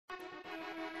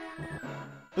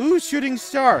Ooh, shooting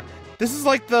star. This is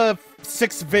like the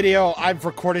 6th video I've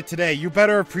recorded today. You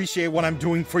better appreciate what I'm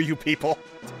doing for you people.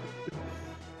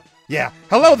 Yeah,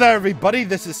 hello there everybody,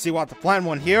 this is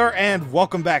CwapTheNintendin here, and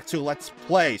welcome back to Let's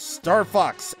Play Star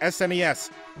Fox SNES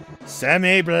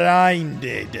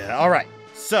Semi-Blinded. Alright,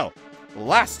 so,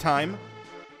 last time,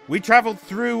 we traveled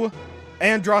through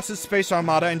Andross' Space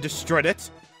Armada and destroyed it.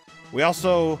 We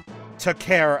also took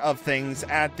care of things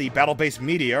at the Battle Base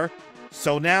Meteor,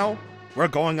 so now we're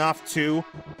going off to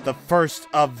the first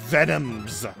of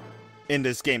Venoms in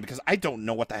this game, because I don't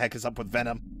know what the heck is up with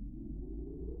Venom.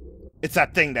 It's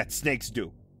that thing that snakes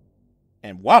do.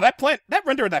 And wow, that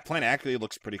render of that planet actually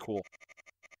looks pretty cool.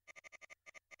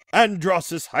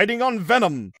 Andross is hiding on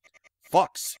Venom.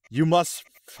 Fox, you must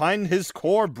find his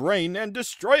core brain and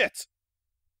destroy it.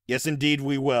 Yes, indeed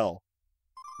we will.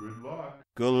 Good luck.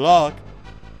 Good luck.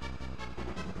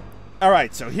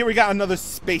 Alright, so here we got another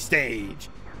space stage.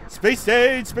 Space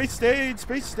stage, space stage,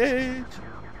 space stage.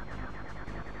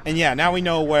 And yeah, now we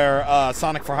know where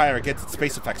Sonic for Hire gets its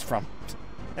space effects from.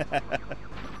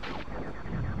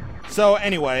 So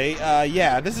anyway,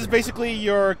 yeah, this is basically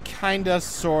your kinda,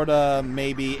 sorta,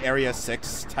 maybe Area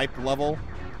 6 type level.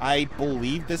 I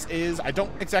believe this is. I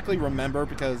don't exactly remember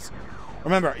because,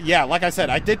 remember, yeah, like I said,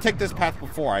 I did take this path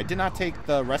before. I did not take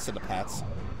the rest of the paths.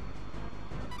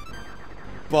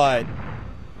 But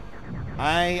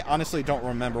I honestly don't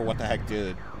remember what the heck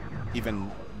did even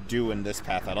do in this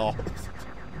path at all.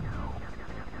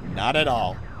 Not at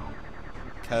all.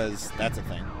 Because that's a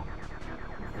thing.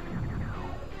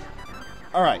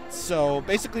 Alright, so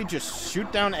basically just shoot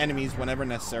down enemies whenever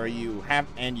necessary.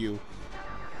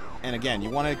 And again, you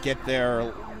want to get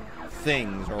their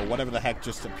things or whatever the heck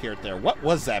just appeared there. What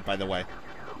was that, by the way?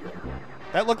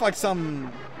 That looked like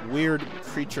some weird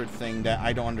creature thing that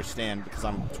I don't understand because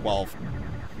I'm 12.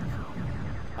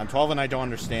 I'm 12 and I don't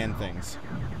understand things.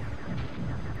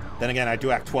 Then again, I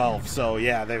do act 12, so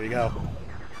yeah, there we go.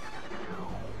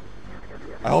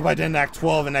 I hope I didn't act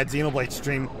 12 in that Xenoblade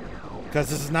stream, because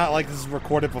this is not like this is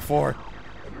recorded before.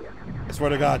 I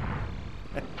swear to God.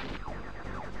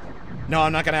 No,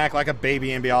 I'm not going to act like a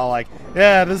baby and be all like,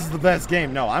 yeah, this is the best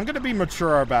game. No, I'm going to be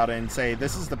mature about it and say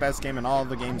this is the best game and all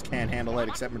the games can't handle it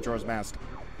except Majora's Mask.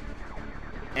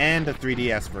 And the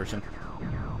 3DS version.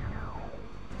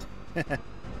 But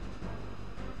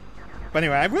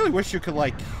anyway, I really wish you could,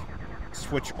 like,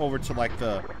 switch over to, like,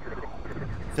 the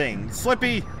thing.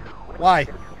 Slippy! Why?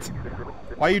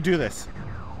 Why you do this?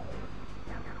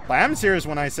 But I'm serious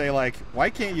when I say, like, why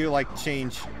can't you, like,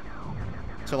 change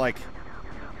to, like,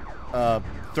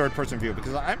 third-person view?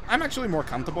 Because I'm actually more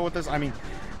comfortable with this. I mean,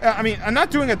 I'm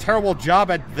not doing a terrible job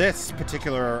at this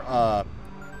particular,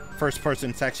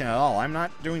 first-person section at all. I'm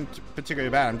not doing particularly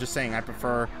bad. I'm just saying I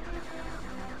prefer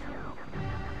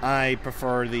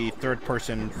the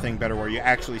third-person thing better, where you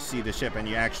actually see the ship and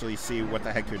you actually see what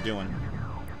the heck you're doing.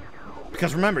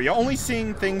 Because remember, you're only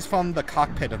seeing things from the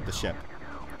cockpit of the ship.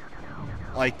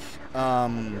 Like,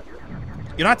 you're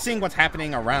not seeing what's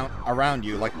happening around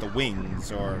you, like the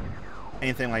wings or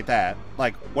anything like that.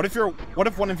 Like, what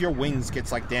if one of your wings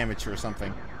gets, like, damaged or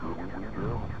something?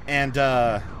 And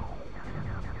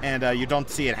you don't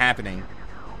see it happening.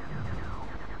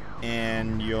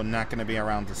 And you're not going to be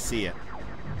around to see it.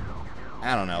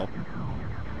 I don't know.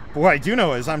 But what I do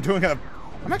know is I'm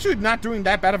actually not doing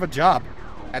that bad of a job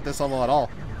at this level at all.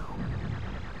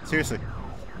 Seriously.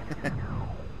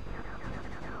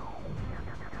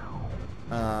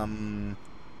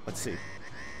 Let's see.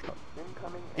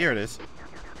 Here it is.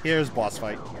 Here's boss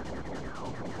fight.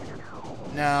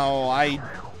 Now, I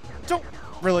don't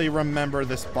really remember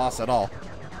this boss at all.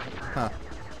 Huh.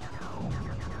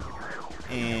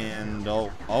 And,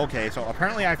 oh, okay, so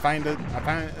apparently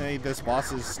apparently this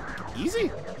boss is easy?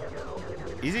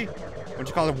 Easy? What'd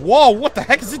you call it? Whoa, what the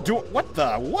heck is it doing? What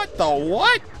the what?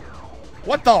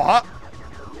 What the huh?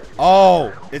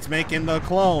 Oh, it's making the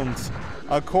clones.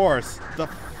 Of course, the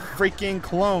freaking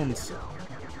clones.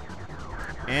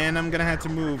 And I'm gonna have to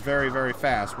move very, very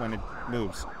fast when it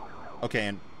moves.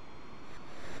 Okay,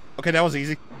 okay, that was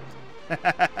easy.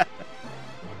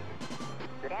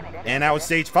 And that was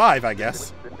stage 5, I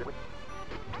guess.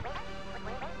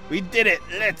 We did it!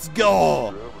 Let's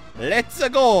go! Let's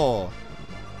go!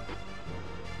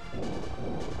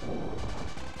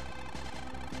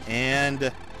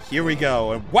 And here we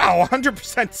go. And wow,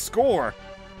 100% score!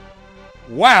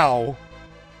 Wow!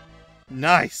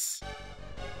 Nice!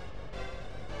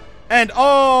 And,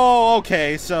 oh,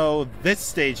 okay, so this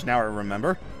stage now I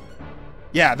remember.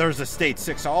 Yeah, there's a stage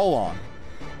 6 all along.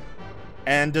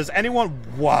 And does anyone...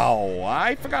 Wow,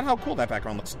 I forgot how cool that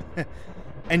background looks.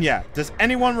 And yeah, does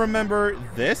anyone remember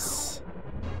this?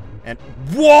 And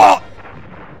what?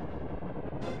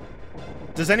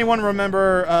 Does anyone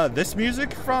remember this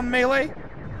music from Melee?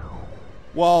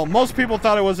 Well, most people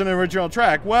thought it was an original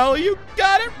track. Well, you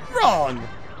got it wrong.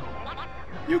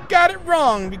 You got it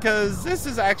wrong, because this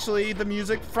is actually the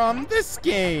music from this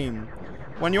game.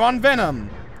 When you're on Venom.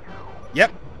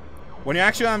 Yep. When you're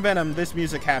actually on Venom, this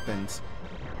music happens.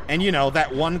 And you know,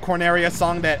 that one Corneria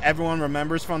song that everyone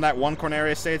remembers from that one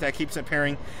Corneria stage that keeps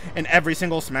appearing in every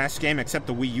single Smash game except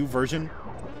the Wii U version?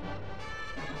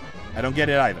 I don't get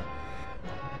it either.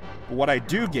 But what I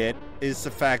do get is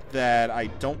the fact that I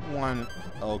don't want...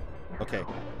 Oh, okay.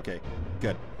 Okay,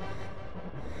 good.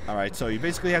 Alright, so you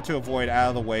basically have to avoid out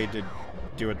of the way to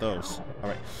deal with those.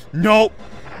 Alright. Nope!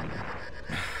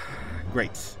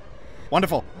 Great.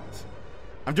 Wonderful.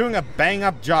 I'm doing a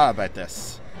bang-up job at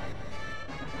this.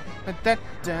 I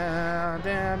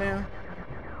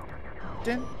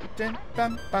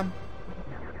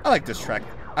like this track.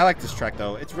 I like this track,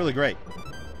 though. It's really great.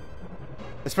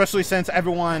 Especially since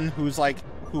everyone who's like,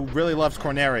 who really loves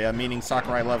Corneria, meaning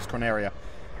Sakurai loves Corneria,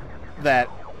 that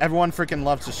everyone freaking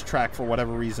loves this track for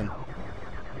whatever reason.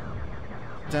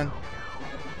 Dun.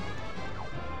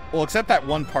 Well, except that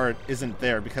one part isn't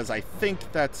there, because I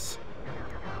think that's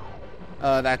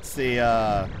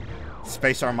the,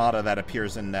 Space Armada that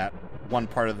appears in that one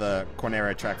part of the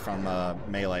Corneria track from,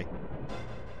 Melee.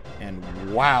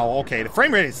 And wow, okay, the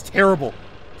frame rate is terrible.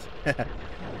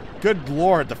 Good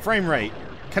lord, the frame rate.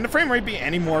 Can the frame rate be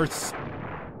any more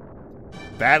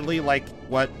badly like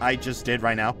what I just did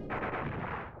right now?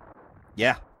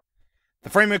 Yeah. The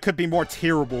frame rate could be more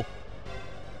terrible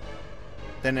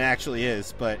than it actually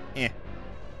is, but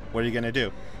what are you gonna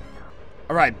do?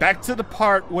 Alright, back to the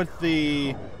part with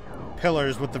the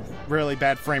pillars with the really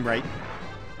bad frame rate.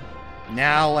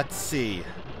 Now, let's see.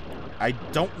 I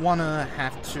don't want to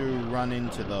have to run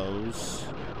into those.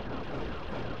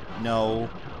 No.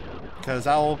 Because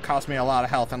that will cost me a lot of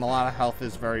health, and a lot of health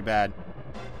is very bad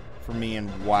for me,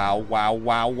 and wow, wow,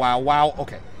 wow, wow, wow.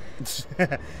 Okay.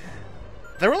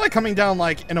 They were, like, coming down,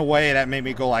 like, in a way that made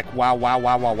me go, like, wow, wow,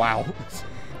 wow, wow, wow.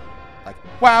 Like,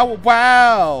 wow,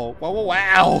 wow, wow,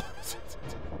 wow,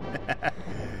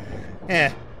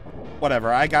 wow.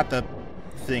 Whatever, I got the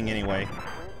thing anyway.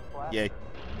 Yay.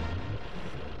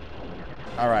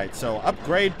 Alright, so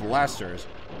upgrade blasters.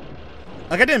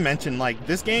 Like I didn't mention, like,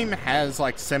 this game has,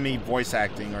 like, semi-voice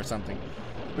acting or something.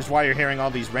 Which is why you're hearing all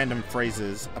these random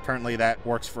phrases. Apparently that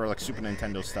works for, like, Super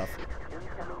Nintendo stuff.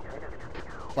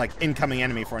 Like, incoming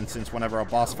enemy, for instance, whenever a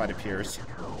boss fight appears.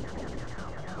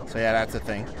 So yeah, that's a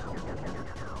thing.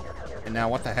 And now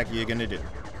what the heck are you gonna do?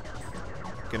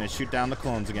 Gonna shoot down the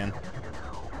clones again.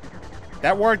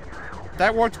 That worked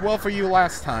well for you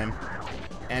last time.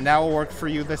 And that will work for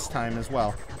you this time as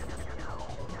well.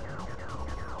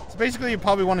 So basically you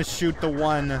probably want to shoot the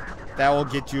one that will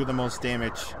get you the most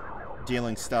damage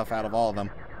dealing stuff out of all of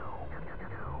them.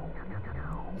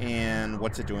 And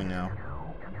what's it doing now?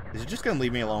 Is it just gonna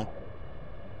leave me alone?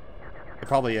 It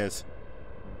probably is.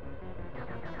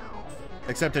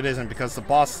 Except it isn't, because the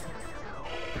boss...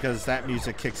 Because that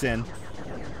music kicks in.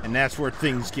 And that's where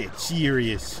things get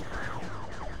serious.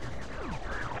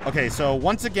 Okay, so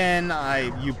once again,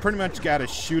 you pretty much gotta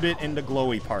shoot it in the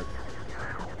glowy part.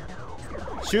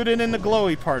 Shoot it in the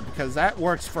glowy part, because that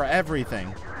works for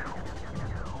everything.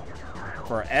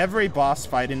 For every boss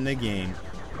fight in the game.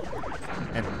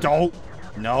 And don't...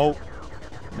 No.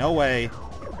 No way.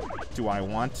 Do I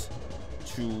want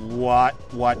to...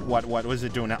 What was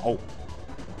it doing now? Oh.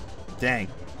 Dang.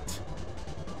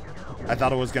 I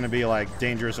thought it was gonna be, like,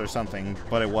 dangerous or something,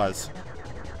 but it was.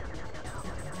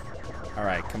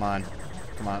 Alright, come on.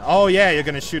 Come on. Oh, yeah, you're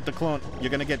gonna shoot the clone.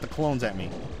 You're gonna get the clones at me.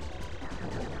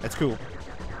 That's cool.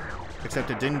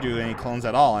 Except it didn't do any clones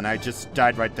at all, and I just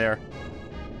died right there.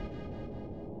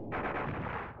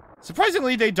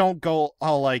 Surprisingly, they don't go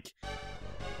all, like...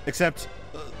 Except...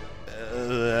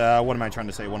 what am I trying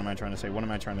to say? What am I trying to say? What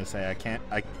am I trying to say?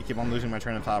 I keep on losing my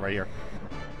train of thought right here.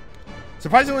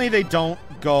 Surprisingly, they don't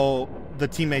go... The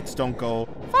teammates don't go...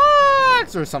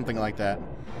 Fox! Or something like that.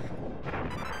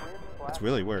 It's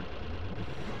really weird.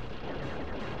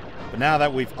 But now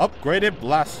that we've upgraded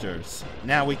blasters,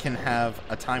 now we can have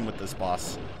a time with this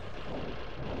boss.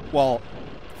 Well,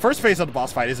 first phase of the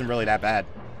boss fight isn't really that bad.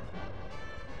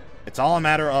 It's all a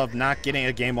matter of not getting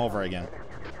a game over again.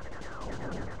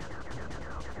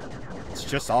 It's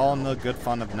just all in the good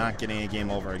fun of not getting a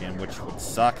game over again, which would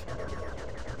suck.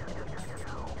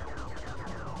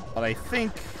 But I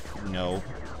think... No.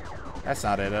 That's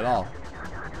not it at all.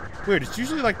 Weird, it's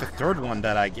usually like the third one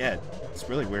that I get. It's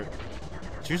really weird.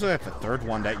 It's usually like the third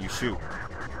one that you shoot.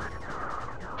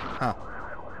 Huh.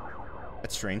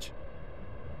 That's strange.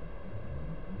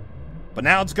 But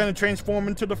now it's gonna transform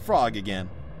into the frog again.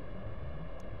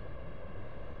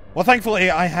 Well, thankfully,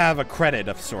 I have a credit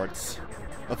of sorts.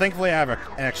 Well, thankfully, I have an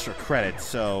extra credit,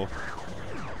 so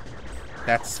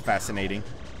that's fascinating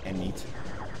and neat.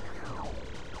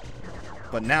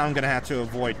 But now I'm gonna have to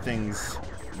avoid things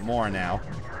more now,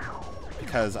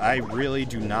 because I really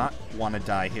do not want to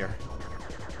die here.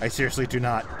 I seriously do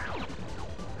not.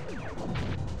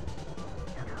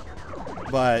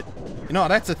 But, you know,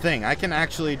 that's the thing. I can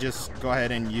actually just go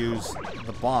ahead and use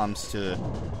the bombs to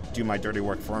do my dirty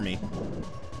work for me.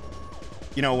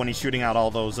 You know, when he's shooting out all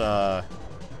those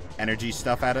energy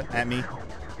stuff at me,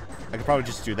 I could probably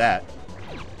just do that.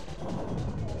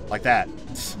 Like that.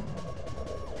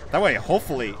 That way,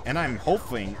 hopefully, and I'm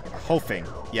hoping,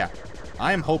 yeah.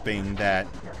 I'm hoping that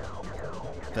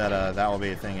that will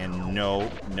be a thing, and no.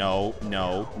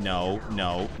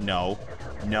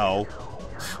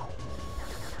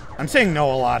 I'm saying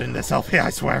no a lot in this LP, I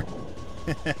swear.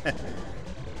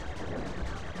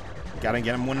 Gotta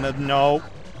get him when the no.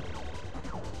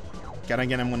 Gotta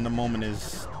get him when the moment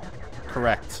is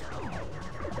correct.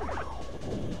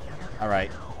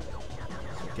 Alright.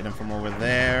 Get him from over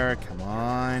there. Come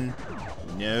on.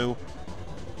 No.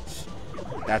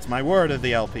 That's my word of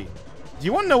the LP. Do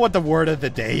you want to know what the word of the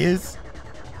day is?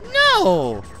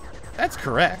 No! That's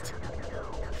correct.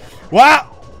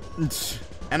 Wow!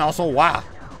 And also, wow.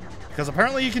 Because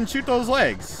apparently you can shoot those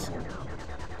legs.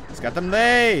 He's got them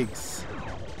legs.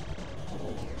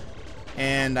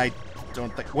 And I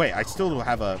don't think... Wait, I still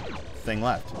have a thing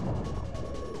left.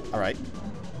 Alright.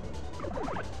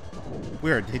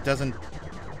 Weird. He doesn't...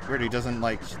 Weird, he doesn't,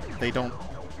 like... They don't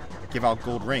give out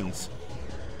gold rings.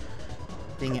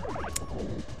 Dang it.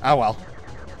 Oh, well.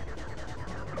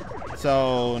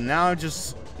 So, now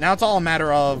just... Now it's all a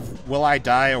matter of, will I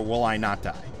die or will I not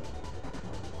die?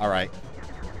 Alright.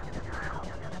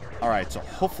 Alright, so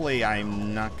hopefully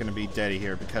I'm not going to be dead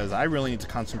here, because I really need to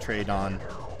concentrate on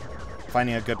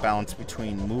finding a good balance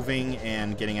between moving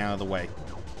and getting out of the way.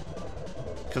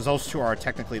 Because those two are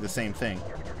technically the same thing.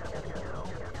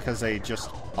 Because they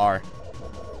just are.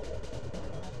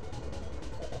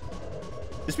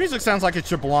 This music sounds like it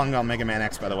should belong on Mega Man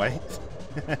X, by the way.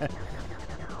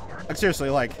 Like, seriously,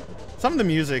 like, some of the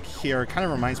music here kind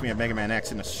of reminds me of Mega Man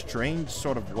X in a strange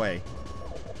sort of way.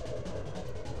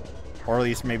 Or at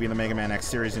least maybe the Mega Man X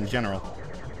series in general.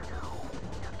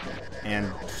 And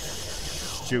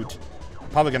shoot. I'm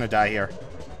probably gonna die here.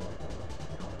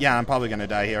 Yeah, I'm probably gonna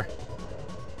die here.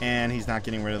 And he's not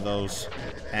getting rid of those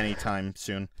anytime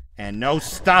soon. And no,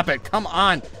 stop it! Come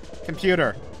on!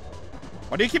 Computer!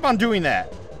 Why do you keep on doing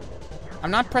that?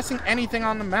 I'm not pressing anything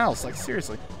on the mouse, like,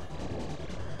 seriously.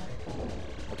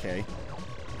 Okay.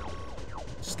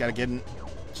 Just gotta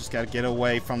get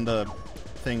away from the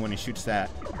thing when he shoots that.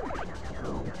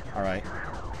 Alright.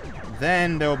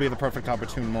 Then there will be the perfect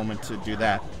opportune moment to do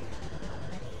that.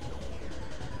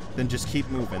 Then just keep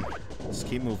moving. Just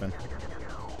keep moving.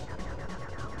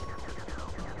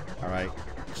 Alright.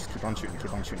 Just keep on shooting,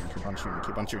 keep on shooting, keep on shooting,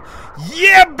 keep on shooting.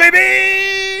 Yeah,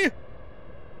 baby!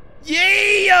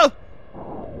 Yeah!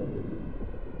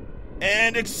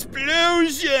 And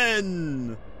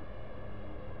explosion!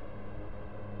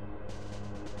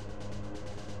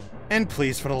 And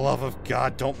please, for the love of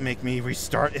God, don't make me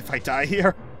restart if I die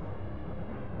here.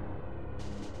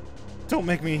 Don't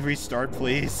make me restart,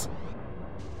 please.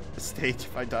 The stage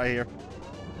if I die here.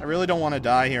 I really don't want to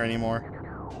die here anymore.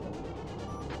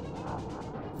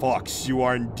 Fox, you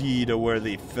are indeed a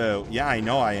worthy foe. Yeah, I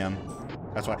know I am.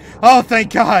 That's why. Oh,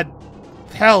 thank God!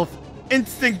 Health!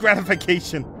 Instant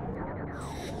gratification!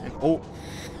 And, oh.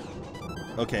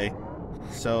 Okay.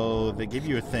 So, they give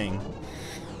you a thing.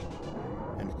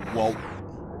 And, whoa.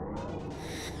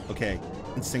 Okay.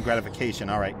 Instant gratification,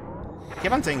 alright.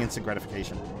 Keep on saying instant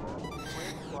gratification.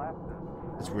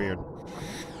 It's weird.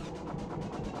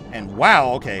 And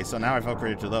wow, okay, so now I've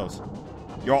upgraded to those.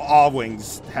 Your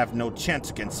awe-wings have no chance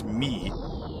against me.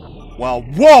 Well,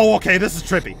 whoa, okay, this is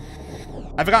trippy.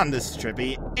 I've forgotten this is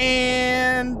trippy.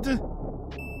 And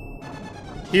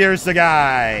here's the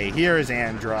guy. Here's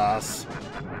Andross.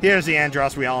 Here's the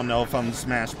Andross we all know from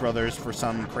Smash Brothers for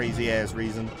some crazy-ass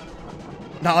reason.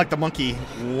 Not like the monkey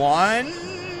one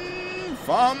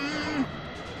from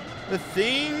the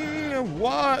thing.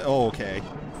 What? Oh, okay.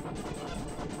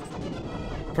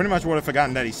 Pretty much would have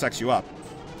forgotten that he sucks you up.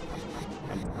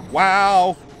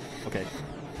 Wow. Okay.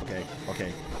 Okay.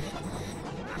 Okay.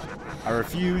 I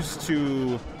refuse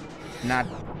to not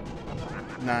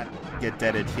get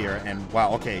deaded here. And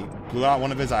wow. Okay. Blew out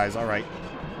one of his eyes. All right.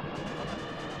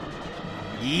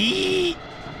 Yeet.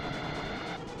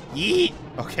 Yeet.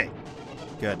 Okay.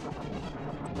 Good.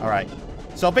 All right.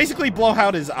 So basically blow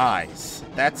out his eyes.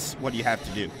 That's what you have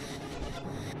to do.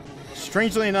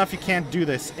 Strangely enough, you can't do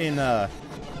this in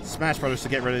Smash Brothers to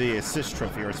get rid of the assist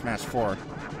trophy or Smash 4.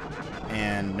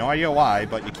 And no idea why,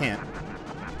 but you can't.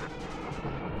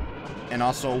 And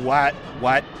also, what?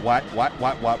 I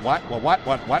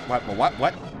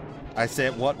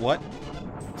said, what?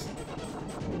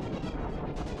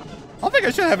 I don't think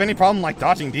I should have any problem, like,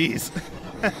 dodging these.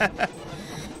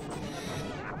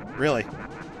 Really.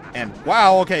 And,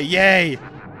 wow, okay, yay!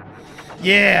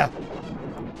 Yeah!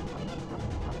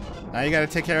 Now you gotta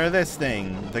take care of this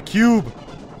thing. The cube!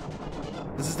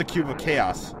 This is the cube of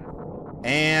chaos.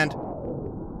 And...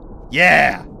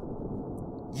 yeah!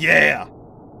 Yeah!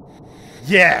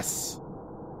 Yes!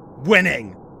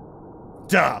 Winning!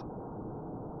 Duh!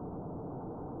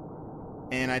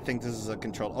 And I think this is a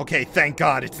control. Okay, thank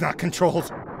God it's not controlled.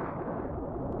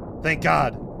 Thank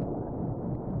God.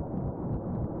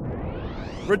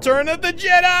 Return of the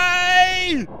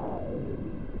Jedi!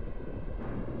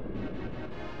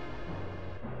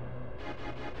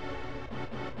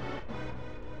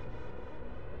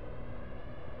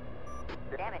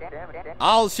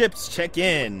 All ships check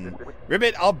in.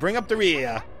 Ribbit, I'll bring up the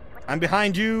rear. I'm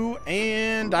behind you,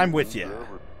 and I'm with you.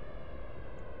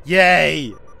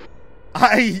 Yay!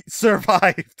 I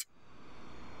survived!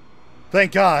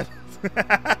 Thank God.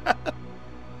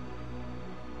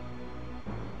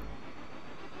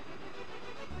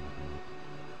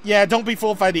 Yeah, don't be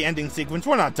fooled by the ending sequence.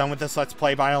 We're not done with this Let's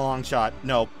Play by a long shot.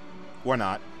 Nope. We're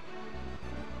not.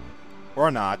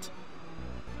 We're not.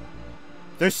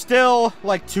 There's still,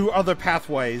 like, 2 other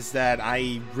pathways that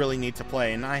I really need to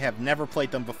play, and I have never played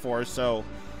them before, so...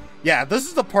 yeah, this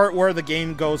is the part where the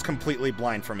game goes completely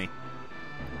blind for me.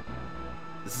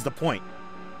 This is the point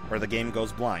where the game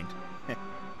goes blind.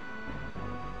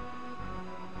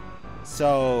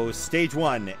 So, Stage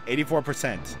 1,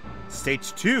 84%.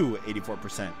 Stage 2,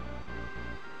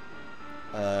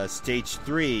 84%. Stage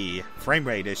 3, frame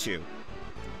rate issue.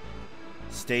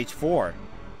 Stage 4,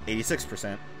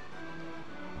 86%.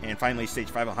 And finally,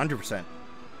 Stage 5, 100%.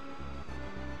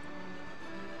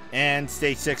 And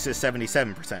Stage 6 is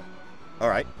 77%.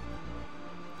 Alright.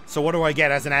 So what do I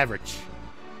get as an average?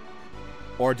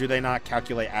 Or do they not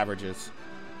calculate averages?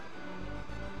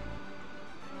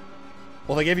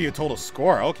 Well, they give you a total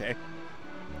score. Okay.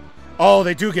 Oh,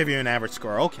 they do give you an average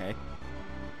score. Okay.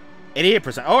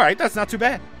 88%. Alright, that's not too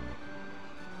bad.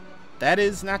 That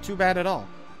is not too bad at all.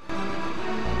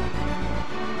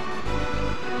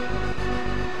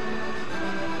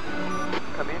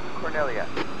 Come in, Cornelia.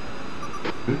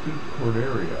 This is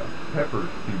Cornelia, Pepper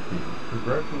speaking.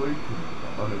 Congratulations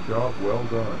on a job well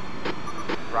done.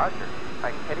 Roger.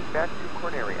 I'm heading back to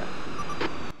Cornelia.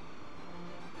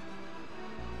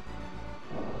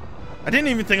 I didn't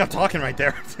even think of talking right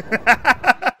there.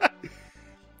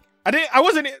 I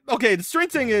wasn't, okay, the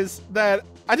strange thing is that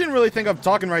I didn't really think of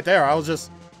talking right there. I was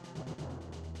just,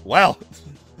 well.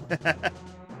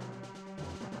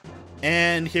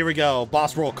 And here we go,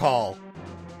 boss roll call.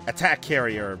 Attack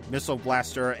carrier, missile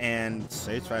blaster, and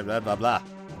stage 5, blah, blah, blah.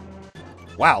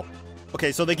 Wow.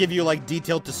 Okay, so they give you, like,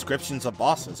 detailed descriptions of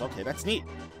bosses. Okay, that's neat.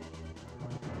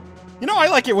 You know, I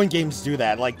like it when games do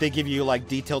that. Like, they give you, like,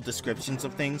 detailed descriptions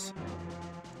of things.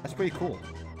 That's pretty cool.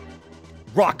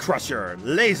 Rock Crusher,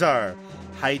 Laser,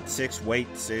 height 6,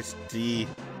 weight 6, D.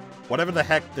 Whatever the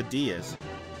heck the D is.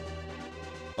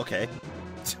 Okay.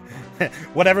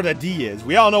 Whatever the D is.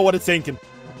 We all know what it's saying.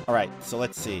 Alright, so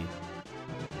let's see.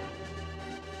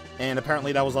 And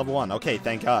apparently that was level 1. Okay,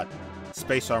 thank God.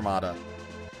 Space Armada.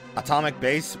 Atomic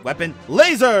base, weapon,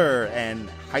 laser! And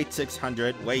height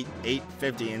 600, weight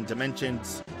 850, and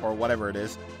dimensions, or whatever it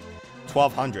is,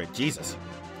 1200. Jesus.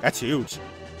 That's huge.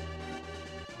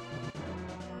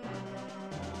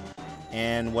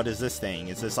 And what is this thing?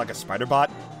 Is this like a spider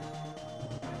bot?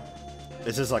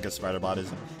 This is like a spider bot,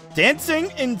 isn't it?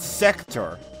 Dancing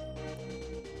Insector.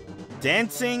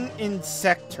 Dancing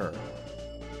Insector.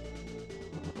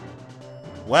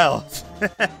 Well.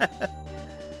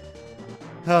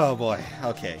 Oh boy,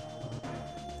 okay.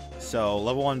 So,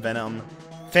 level 1 Venom,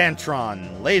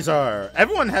 Fantron, Laser.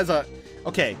 Everyone has a...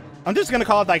 okay, I'm just gonna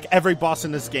call it like every boss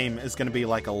in this game is gonna be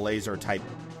like a laser type,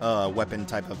 weapon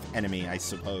type of enemy, I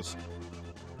suppose.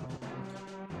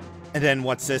 And then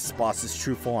what's this boss's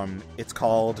true form? It's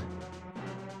called...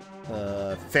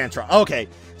 Fantron. Okay,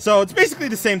 so it's basically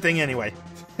the same thing anyway.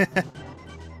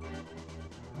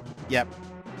 Yep,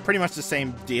 pretty much the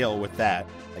same deal with that,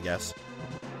 I guess.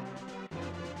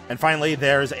 And finally,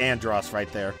 there's Andross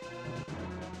right there.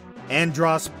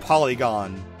 Andross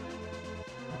Polygon.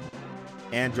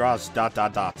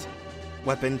 Andross ...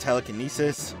 Weapon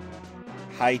telekinesis.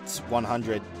 Height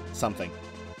 100. something.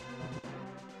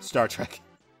 Star Trek.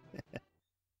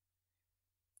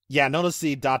 Yeah, notice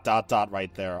the ...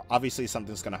 right there. Obviously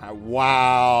something's gonna happen.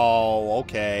 Wow,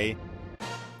 okay.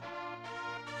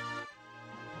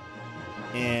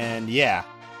 And yeah.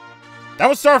 That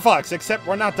was Star Fox, except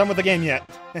we're not done with the game yet.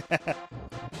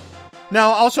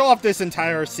 Now, I'll show off this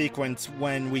entire sequence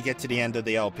when we get to the end of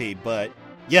the LP, but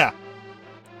yeah.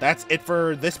 That's it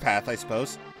for this path, I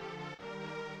suppose.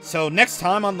 So next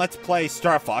time on Let's Play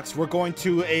Star Fox, we're going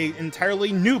to an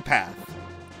entirely new path.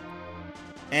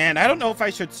 And I don't know if I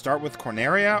should start with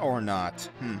Corneria or not.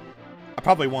 I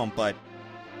probably won't, but...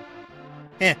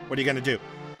 what are you gonna do?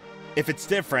 If it's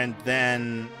different,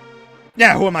 then...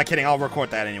 yeah, who am I kidding? I'll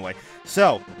record that anyway.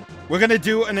 So, we're gonna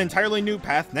do an entirely new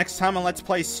path next time on Let's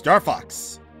Play Star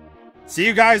Fox. See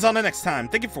you guys on the next time.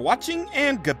 Thank you for watching,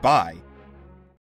 and goodbye.